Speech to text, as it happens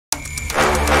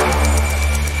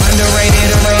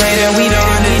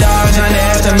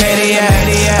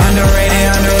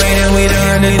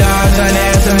underdogs,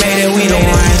 underestimated, we the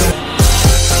ones.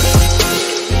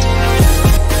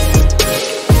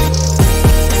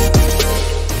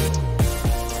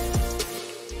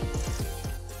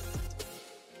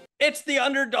 It's the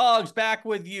Underdogs back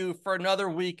with you for another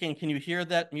week, and can you hear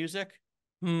that music?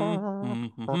 That's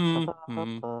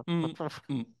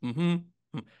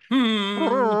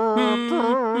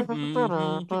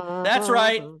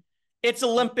right. It's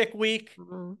Olympic week,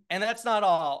 and that's not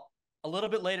all. A little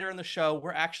bit later in the show,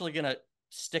 we're actually going to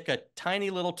stick a tiny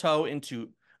little toe into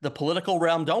the political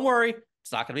realm. Don't worry,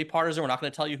 it's not going to be partisan. We're not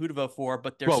going to tell you who to vote for,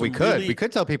 but there's we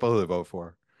could tell people who to vote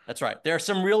for. That's right. There are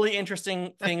some really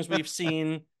interesting things we've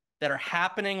seen that are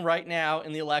happening right now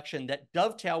in the election that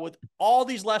dovetail with all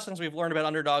these lessons we've learned about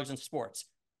underdogs in sports.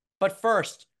 But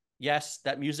first, yes,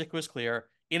 that music was clear.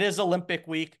 It is Olympic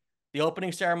week. The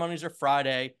opening ceremonies are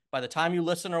Friday. By the time you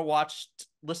listen to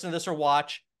this or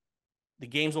watch, the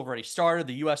games have already started.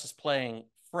 The U.S. is playing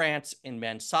France in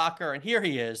men's soccer. And here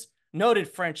he is, noted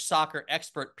French soccer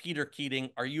expert Peter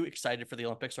Keating. Are you excited for the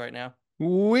Olympics right now?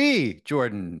 Oui,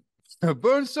 Jordan.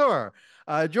 Bonsoir.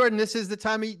 Jordan, this is the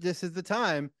time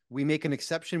we make an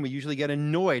exception. We usually get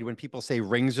annoyed when people say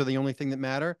rings are the only thing that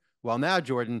matter. Well, now,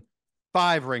 Jordan,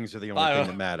 5 rings are the only thing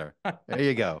that matter. There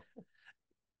you go.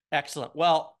 Excellent.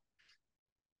 Well,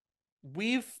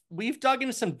 we've dug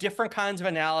into some different kinds of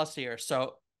analysis here.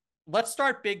 So let's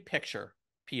start big picture,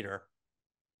 Peter.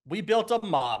 We built a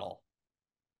model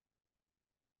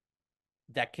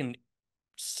that can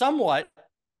somewhat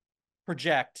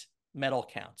project medal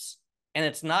counts, and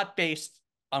it's not based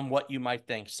on what you might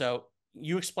think. So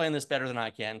you explain this better than I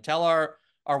can. Tell our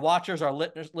watchers, our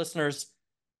listeners,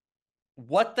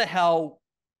 what the hell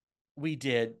we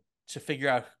did to figure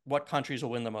out what countries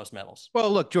will win the most medals.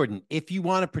 Well, look, Jordan, if you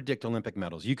want to predict Olympic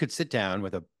medals, you could sit down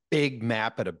with a big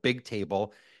map at a big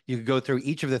table. You could go through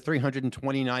each of the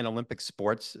 329 Olympic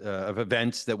sports of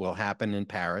events that will happen in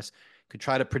Paris. You could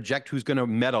try to project who's going to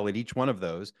medal at each one of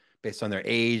those based on their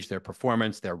age, their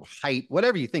performance, their height,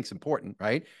 whatever you think is important,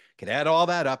 right? You could add all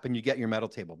that up and you get your medal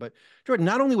table. But Jordan,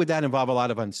 not only would that involve a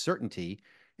lot of uncertainty,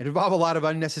 it involve a lot of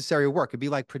unnecessary work. It'd be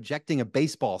like projecting a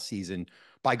baseball season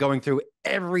by going through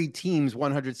every team's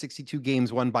 162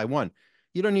 games one by one.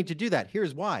 You don't need to do that.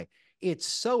 Here's why. It's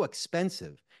so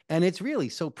expensive and it's really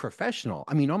so professional.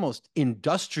 I mean, almost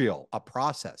industrial a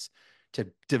process to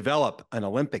develop an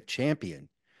Olympic champion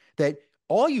that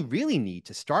all you really need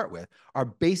to start with are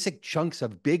basic chunks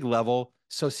of big level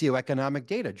socioeconomic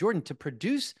data. Jordan, to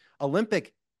produce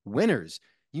Olympic winners,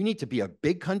 you need to be a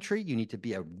big country. You need to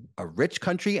be a rich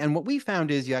country. And what we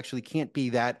found is you actually can't be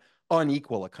that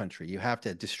unequal a country. You have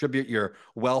to distribute your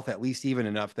wealth at least even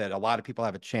enough that a lot of people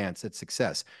have a chance at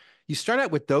success. You start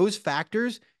out with those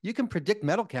factors, you can predict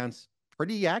medal counts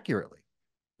pretty accurately.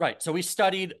 Right. So we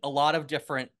studied a lot of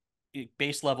different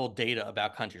base level data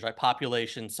about countries, right?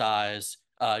 Population size,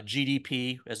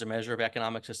 GDP as a measure of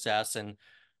economic success, and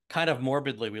kind of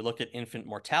morbidly, we looked at infant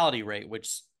mortality rate,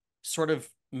 which sort of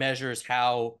measures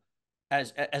how,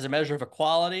 as a measure of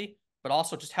equality, but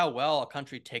also just how well a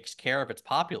country takes care of its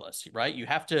populace, right? You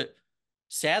have to,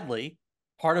 sadly,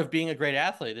 part of being a great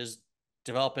athlete is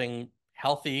developing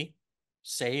healthy,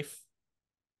 safe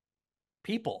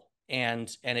people.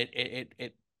 And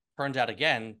it turns out,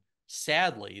 again,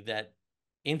 sadly, that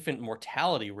infant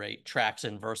mortality rate tracks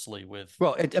inversely with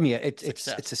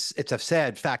it's a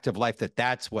sad fact of life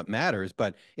that's what matters,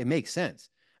 but it makes sense.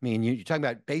 I mean, you're talking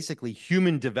about basically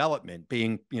human development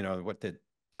being, what the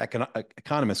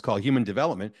economists call human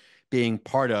development being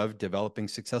part of developing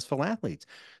successful athletes.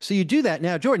 So you do that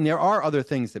now, Jordan. There are other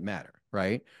things that matter,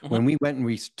 right? Mm-hmm. When we went and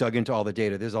we dug into all the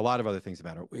data, there's a lot of other things that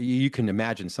matter. You can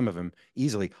imagine some of them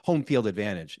easily. Home field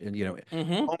advantage,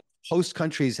 and host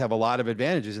countries have a lot of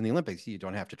advantages in the Olympics. You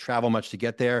don't have to travel much to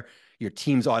get there. Your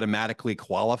teams automatically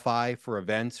qualify for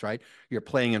events, right? You're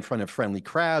playing in front of friendly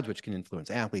crowds, which can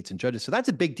influence athletes and judges. So that's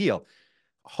a big deal.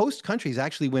 Host countries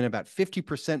actually win about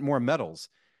 50% more medals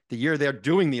the year they're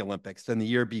doing the Olympics than the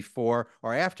year before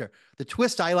or after. The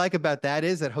twist I like about that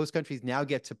is that host countries now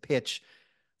get to pitch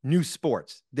new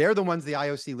sports. They're the ones the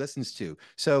IOC listens to.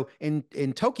 So in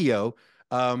Tokyo,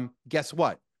 guess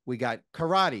what? We got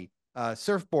karate,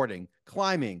 surfboarding,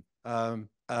 climbing, baseball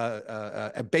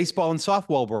and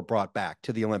softball were brought back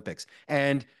to the Olympics.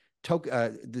 And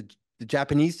the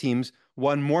Japanese teams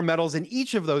won more medals in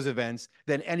each of those events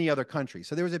than any other country.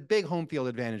 So there was a big home field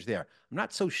advantage there. I'm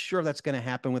not so sure that's going to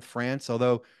happen with France,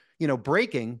 although,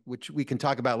 breaking, which we can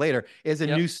talk about later, is a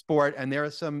new sport. And there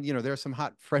are some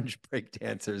hot French break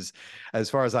dancers as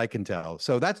far as I can tell.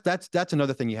 So that's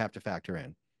another thing you have to factor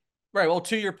in. Right. Well,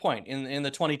 to your point, in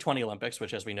the 2020 Olympics,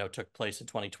 which as we know took place in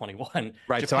 2021,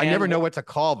 Right. So I Japan never know what to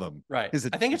call them. right. Is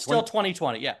it I think it's still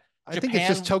 2020. Yeah. I think it's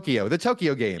just Japan, Tokyo, the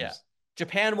Tokyo yeah. Games.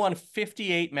 Japan won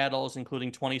 58 medals,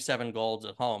 including 27 golds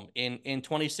at home. In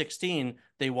 2016,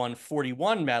 they won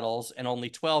 41 medals and only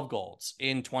 12 golds.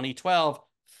 In 2012,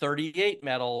 38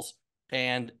 medals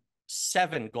and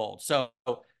 7 golds. So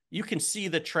you can see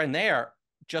the trend there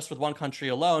just with one country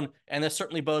alone, and this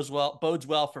certainly bodes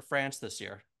well for France this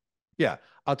year. Yeah.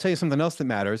 I'll tell you something else that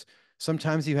matters.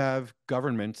 Sometimes you have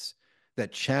governments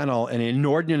that channel an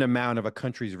inordinate amount of a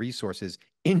country's resources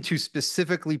into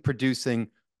specifically producing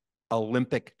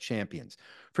Olympic champions.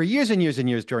 For years and years and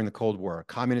years during the Cold War,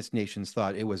 communist nations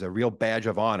thought it was a real badge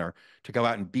of honor to go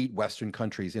out and beat Western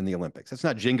countries in the Olympics. That's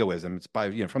not jingoism. It's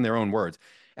by, from their own words.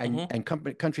 And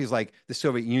countries like the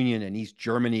Soviet Union and East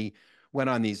Germany went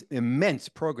on these immense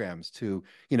programs to,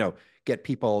 get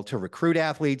people to recruit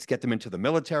athletes, get them into the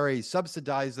military,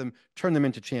 subsidize them, turn them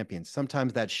into champions.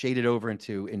 Sometimes that shaded over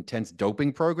into intense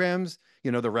doping programs,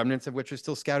 the remnants of which are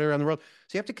still scattered around the world.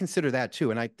 So you have to consider that too.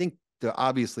 And I think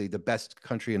obviously the best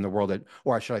country in the world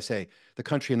or should I say the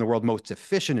country in the world most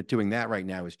efficient at doing that right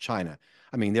now is China.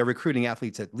 I mean, they're recruiting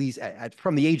athletes at least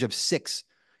from the age of 6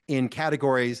 in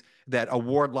categories that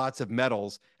award lots of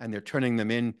medals, and they're turning them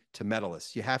into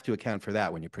medalists. You have to account for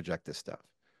that when you project this stuff.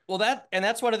 Well,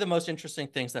 that's one of the most interesting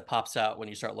things that pops out when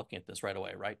you start looking at this right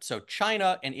away, right? So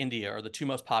China and India are the two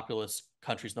most populous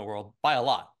countries in the world by a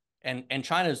lot. And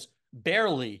China's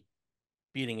barely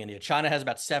beating India. China has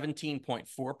about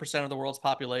 17.4% of the world's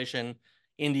population,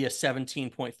 India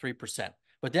 17.3%.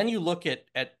 But then you look at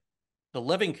the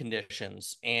living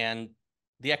conditions and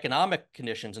the economic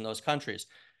conditions in those countries.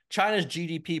 China's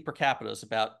GDP per capita is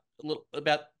about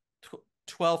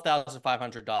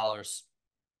 $12,500.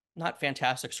 Not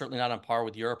fantastic, certainly not on par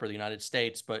with Europe or the United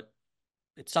States, but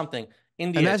it's something.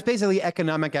 India, and that's basically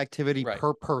economic activity right,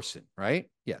 per person, right?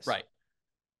 Yes. Right.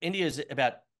 India is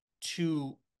about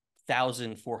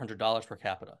 $2,400 per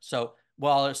capita. So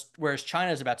whereas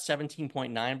China is about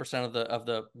 17.9% of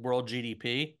the world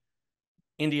GDP,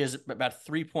 India is about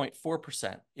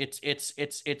 3.4%. It's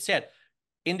said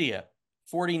India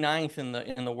 49th in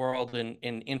the world in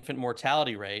infant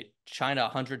mortality rate,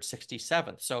 China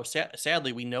 167th. So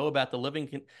sadly, we know about the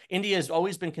living. India has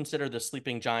always been considered the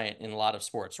sleeping giant in a lot of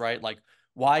sports, right? Like,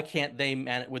 why can't they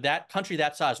with that country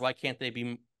that size? Why can't they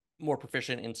be more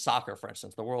proficient in soccer, for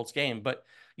instance, the world's game? But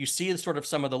you see sort of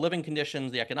some of the living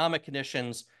conditions, the economic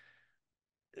conditions,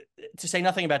 to say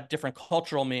nothing about different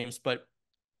cultural memes, but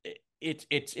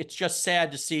it's just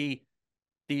sad to see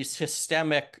these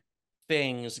systemic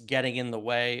things getting in the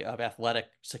way of athletic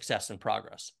success and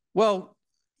progress. Well,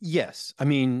 yes. I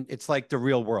mean, it's like the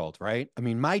real world, right? I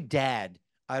mean, my dad,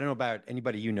 I don't know about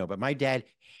anybody but my dad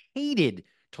hated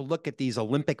to look at these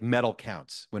Olympic medal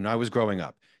counts when I was growing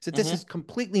up. He said, this is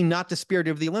completely not the spirit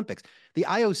of the Olympics. The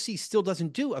IOC still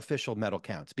doesn't do official medal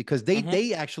counts because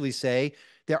they actually say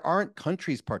there aren't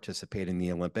countries participating in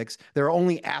the Olympics. There are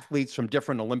only athletes from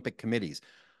different Olympic committees.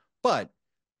 But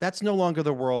that's no longer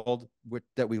the world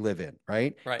that we live in,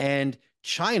 right? And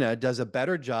China does a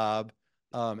better job,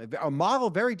 a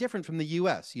model very different from the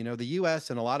U.S. The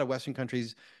U.S. and a lot of Western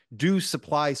countries do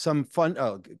supply some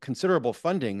considerable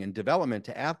funding and development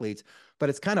to athletes, but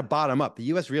it's kind of bottom up. The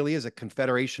U.S. really is a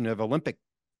confederation of Olympic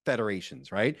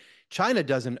federations, right? China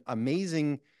does puts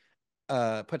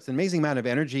an amazing amount of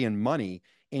energy and money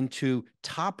into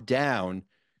top-down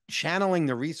channeling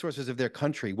the resources of their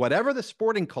country, whatever the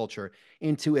sporting culture,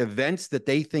 into events that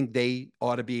they think they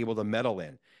ought to be able to medal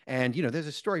in. And, there's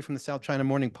a story from the South China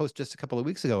Morning Post just a couple of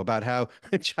weeks ago about how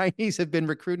the Chinese have been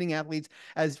recruiting athletes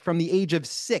from the age of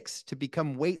 6 to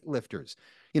become weightlifters,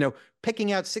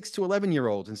 picking out 6 to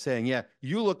 11-year-olds and saying, yeah,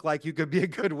 you look like you could be a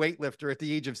good weightlifter at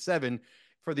the age of 7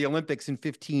 for the Olympics in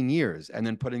 15 years, and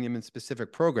then putting them in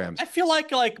specific programs. I feel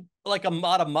like a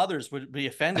lot of mothers would be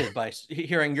offended by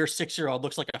hearing your 6-year-old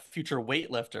looks like a future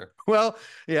weightlifter. Well,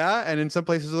 yeah. And in some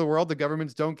places of the world, the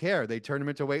governments don't care. They turn them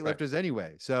into weightlifters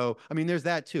anyway. So, I mean, there's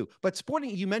that too. But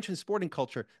you mentioned sporting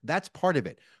culture. That's part of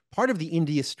it. Part of the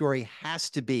India story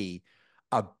has to be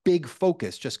a big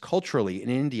focus just culturally in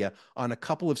India on a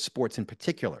couple of sports in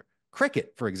particular.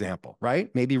 Cricket, for example, right?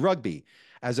 Maybe rugby,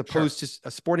 as opposed to a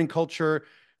sporting culture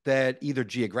that either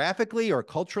geographically or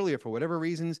culturally or for whatever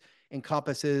reasons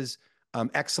encompasses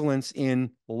excellence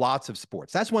in lots of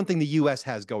sports. That's one thing the U.S.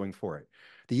 has going for it.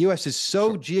 The U.S. is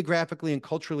so geographically and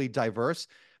culturally diverse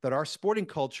that our sporting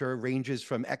culture ranges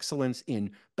from excellence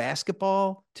in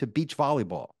basketball to beach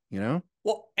volleyball,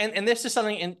 Well, and this is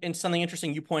something something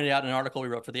interesting you pointed out in an article we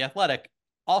wrote for The Athletic.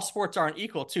 All sports aren't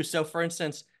equal too. So for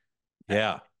instance,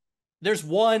 there's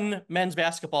one men's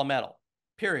basketball medal,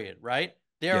 period, right?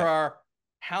 There Yeah. are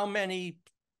how many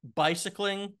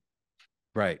bicycling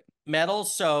Right.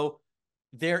 medals? So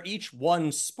they're each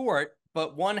one sport,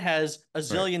 but one has a Right.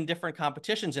 zillion different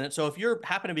competitions in it. So if you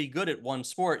happen to be good at one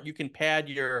sport, you can pad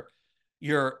your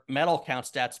medal count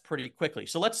stats pretty quickly.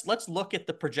 So let's look at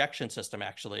the projection system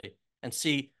actually and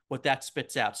see what that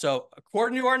spits out. So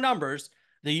according to our numbers,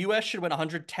 the US should win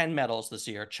 110 medals this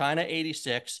year, China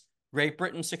 86, Great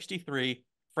Britain 63,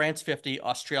 France 50,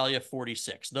 Australia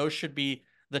 46. Those should be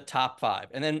the top 5.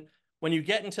 And then when you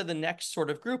get into the next sort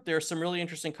of group, there are some really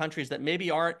interesting countries that maybe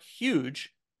aren't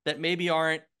huge, that maybe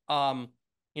aren't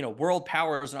world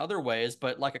powers in other ways,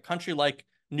 but like a country like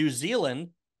New Zealand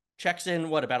checks in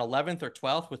what, about 11th or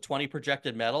 12th with 20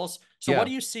 projected medals. So what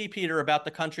do you see, Peter, about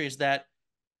the countries that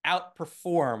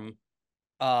outperform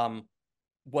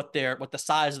what the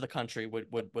size of the country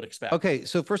would expect? Okay,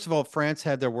 so first of all, France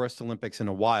had their worst Olympics in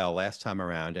a while last time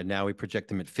around, and now we project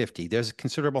them at 50. There's a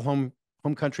considerable home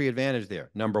country advantage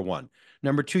there, number one.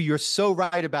 Number two, you're so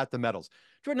right about the medals.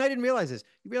 Jordan, I didn't realize this.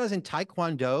 You realize in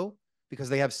Taekwondo, because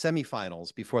they have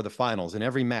semifinals before the finals in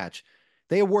every match,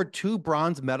 they award 2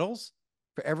 bronze medals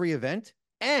for every event,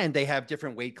 and they have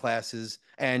different weight classes.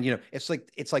 And it's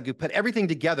like you put everything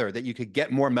together that you could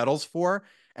get more medals for.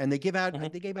 And they gave out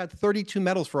 32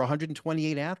 medals for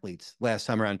 128 athletes last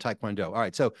time around Taekwondo. All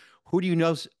right, so who do you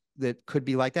know that could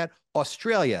be like that?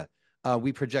 Australia,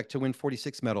 we project to win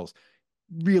 46 medals.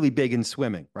 Really big in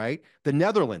swimming, right? The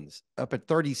Netherlands up at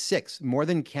 36, more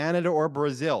than Canada or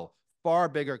Brazil. Far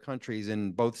bigger countries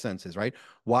in both senses, right?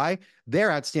 Why?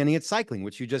 They're outstanding at cycling,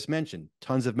 which you just mentioned,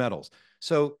 tons of medals.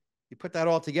 So you put that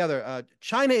all together.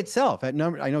 China itself, I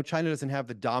know China doesn't have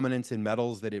the dominance in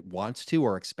medals that it wants to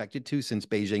or expected to since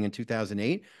Beijing in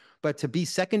 2008, but to be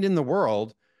second in the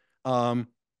world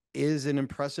is an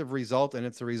impressive result, and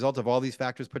it's a result of all these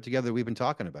factors put together that we've been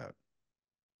talking about.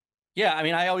 Yeah, I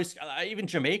mean, even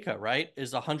Jamaica, right,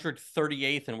 is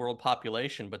 138th in world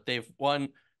population, but they've won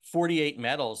 48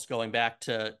 medals going back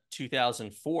to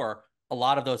 2004. A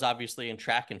lot of those obviously in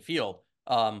track and field.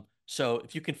 So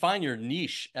if you can find your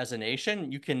niche as a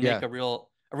nation, you can make a real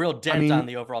dent on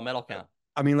the overall medal count.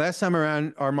 I mean, last time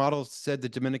around, our model said the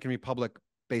Dominican Republic,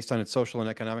 based on its social and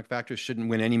economic factors, shouldn't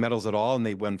win any medals at all, and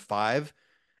they won 5.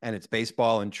 And it's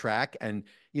baseball and track. And,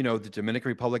 the Dominican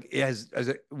Republic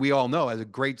we all know, has a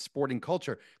great sporting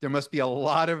culture. There must be a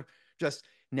lot of just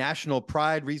national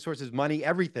pride, resources, money,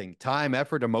 everything, time,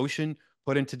 effort, emotion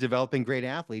put into developing great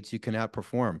athletes. You can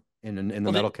outperform in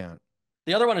the medal count.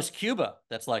 The other one is Cuba.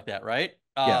 That's like that, right?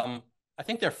 Yeah. I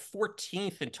think they're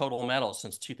 14th in total medals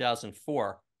since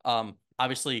 2004.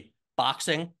 Obviously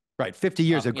boxing. Right. 50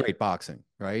 years of great boxing,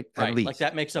 right? At least. Like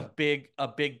that makes a big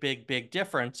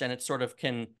difference. And it sort of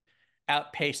can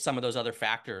outpace some of those other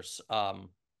factors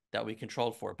that we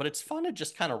controlled for. But it's fun to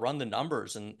just kind of run the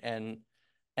numbers and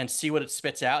see what it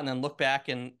spits out, and then look back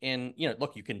and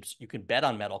look, you can bet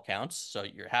on medal counts. So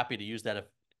you're happy to use that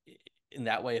in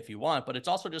that way if you want. But it's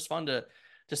also just fun to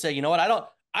say, you know what, I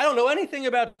don't know anything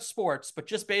about sports, but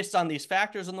just based on these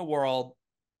factors in the world,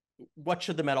 what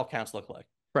should the medal counts look like?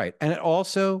 Right. And it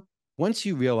also, once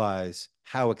you realize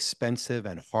how expensive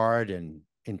and hard and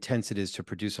intense it is to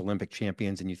produce Olympic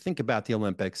champions, and you think about the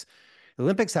Olympics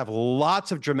have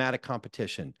lots of dramatic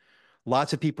competition,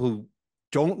 lots of people who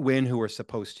don't win who are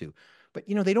supposed to, but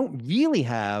they don't really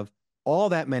have all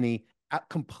that many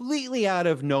completely out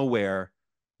of nowhere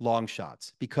long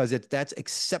shots, because that's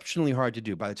exceptionally hard to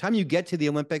do. By the time you get to the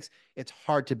Olympics, it's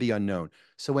hard to be unknown.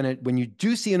 So when you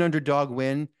do see an underdog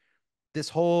win, this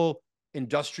whole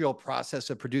industrial process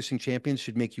of producing champions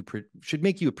should make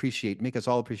us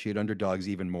all appreciate underdogs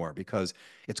even more, because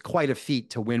it's quite a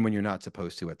feat to win when you're not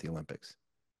supposed to at the Olympics.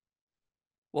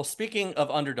 Well, speaking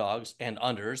of underdogs and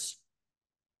unders,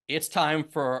 it's time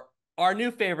for our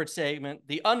new favorite segment,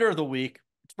 the Under of the Week.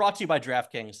 It's brought to you by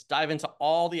DraftKings. Dive into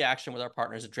all the action with our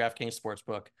partners at DraftKings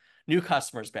Sportsbook. New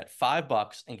customers bet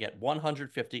 $5 and get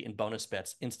 $150 in bonus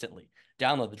bets instantly.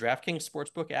 Download the DraftKings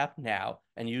Sportsbook app now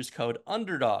and use code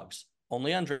UNDERDOGS.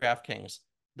 Only on DraftKings.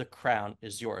 The crown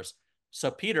is yours.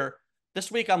 So, Peter, this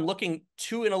week I'm looking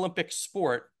to an Olympic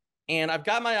sport, and I've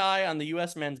got my eye on the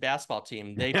U.S. men's basketball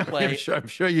team. They play. I'm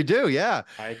sure you do. Yeah,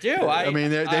 I do. I mean,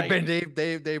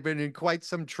 they've been in quite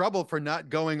some trouble for not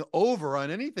going over on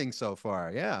anything so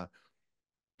far. Yeah,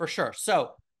 for sure.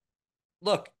 So,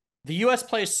 look, the U.S.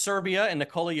 plays Serbia and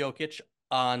Nikola Jokic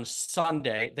on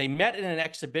Sunday. They met in an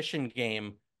exhibition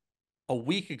game a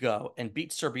week ago and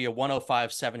beat Serbia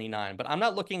 105-79. But I'm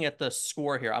not looking at the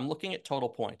score here. I'm looking at total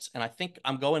points, and I think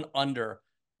I'm going under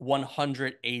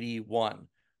 181.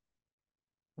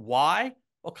 Why?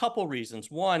 A couple reasons.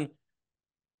 One,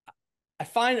 I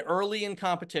find early in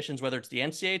competitions, whether it's the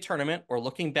NCAA tournament or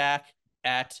looking back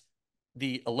at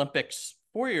the Olympics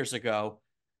 4 years ago,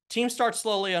 teams start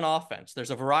slowly on offense.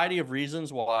 There's a variety of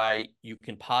reasons why you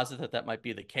can posit that that might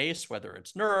be the case, whether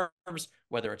it's nerves,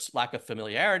 whether it's lack of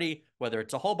familiarity, whether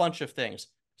it's a whole bunch of things.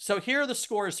 So here are the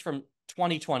scores from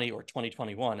 2020 or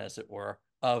 2021, as it were,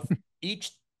 of each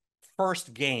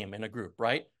first game in a group,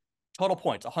 right? Total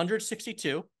points,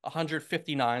 162,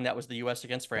 159. That was the U.S.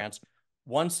 against France.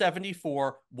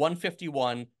 174,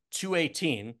 151,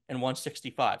 218, and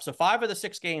 165. So 5 of the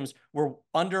 6 games were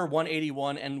under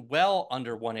 181 and well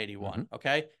under 181.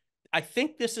 Okay. I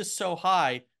think this is so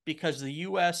high because the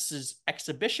US's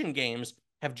exhibition games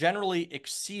have generally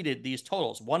exceeded these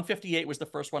totals. 158 was the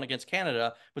first one against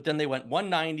Canada, but then they went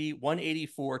 190,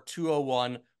 184,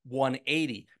 201,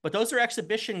 180. But those are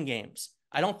exhibition games.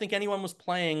 I don't think anyone was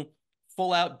playing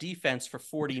full out defense for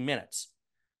 40 minutes.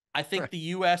 I think the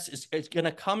U.S. is going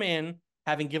to come in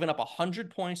having given up 100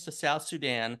 points to South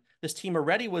Sudan. This team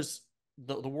already was,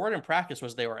 the word in practice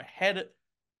was they were ahead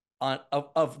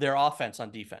of their offense on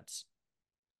defense.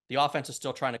 The offense is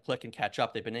still trying to click and catch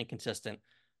up. They've been inconsistent.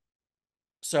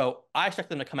 So I expect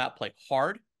them to come out, play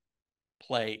hard,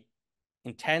 play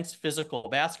intense physical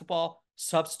basketball,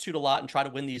 substitute a lot, and try to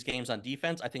win these games on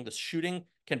defense. I think the shooting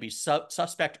can be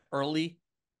suspect early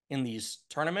in these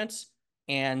tournaments.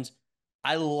 And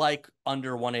I like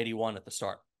under 181 at the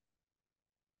start.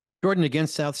 Jordan,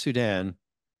 against South Sudan,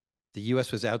 the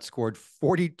U.S. was outscored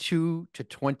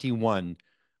 42-21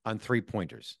 on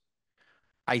 3-pointers.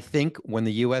 I think when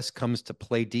the U.S. comes to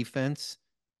play defense,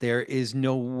 there is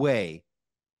no way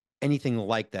anything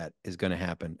like that is going to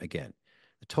happen again.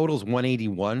 The total is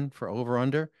 181 for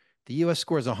over-under. The U.S.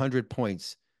 scores 100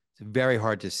 points. It's very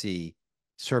hard to see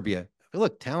Serbia,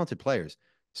 look, talented players,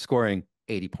 scoring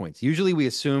 80 points. Usually we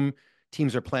assume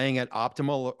teams are playing at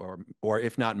optimal or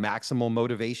if not maximal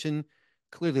motivation.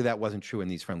 Clearly that wasn't true in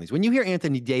these friendlies. When you hear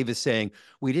Anthony Davis saying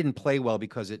we didn't play well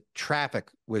because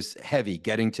traffic was heavy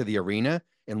getting to the arena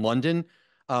in London,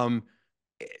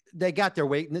 they got their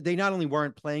wake. They not only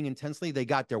weren't playing intensely, they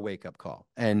got their wake-up call.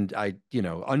 And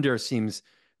under seems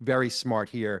very smart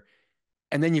here.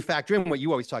 And then you factor in what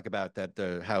you always talk about,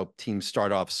 that how teams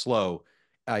start off slow.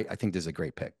 I think this is a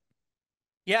great pick.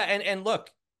 Yeah, and look,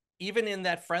 even in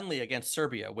that friendly against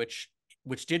Serbia, which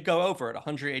did go over at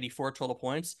 184 total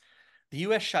points, the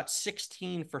U.S. shot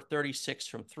 16 for 36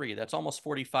 from 3. That's almost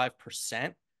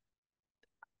 45%.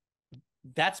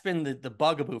 That's been the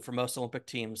bugaboo for most Olympic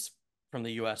teams from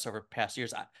the U.S. over past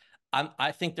years.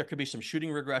 I think there could be some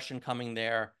shooting regression coming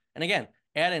there. And again,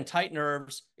 add in tight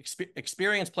nerves,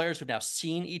 experienced players who've now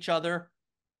seen each other.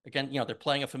 Again, they're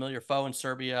playing a familiar foe in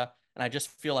Serbia. And I just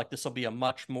feel like this will be a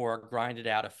much more grinded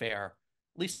out affair,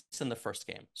 at least in the first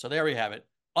game. So there we have it.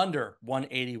 Under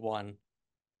 181,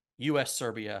 U.S.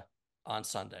 Serbia on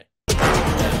Sunday.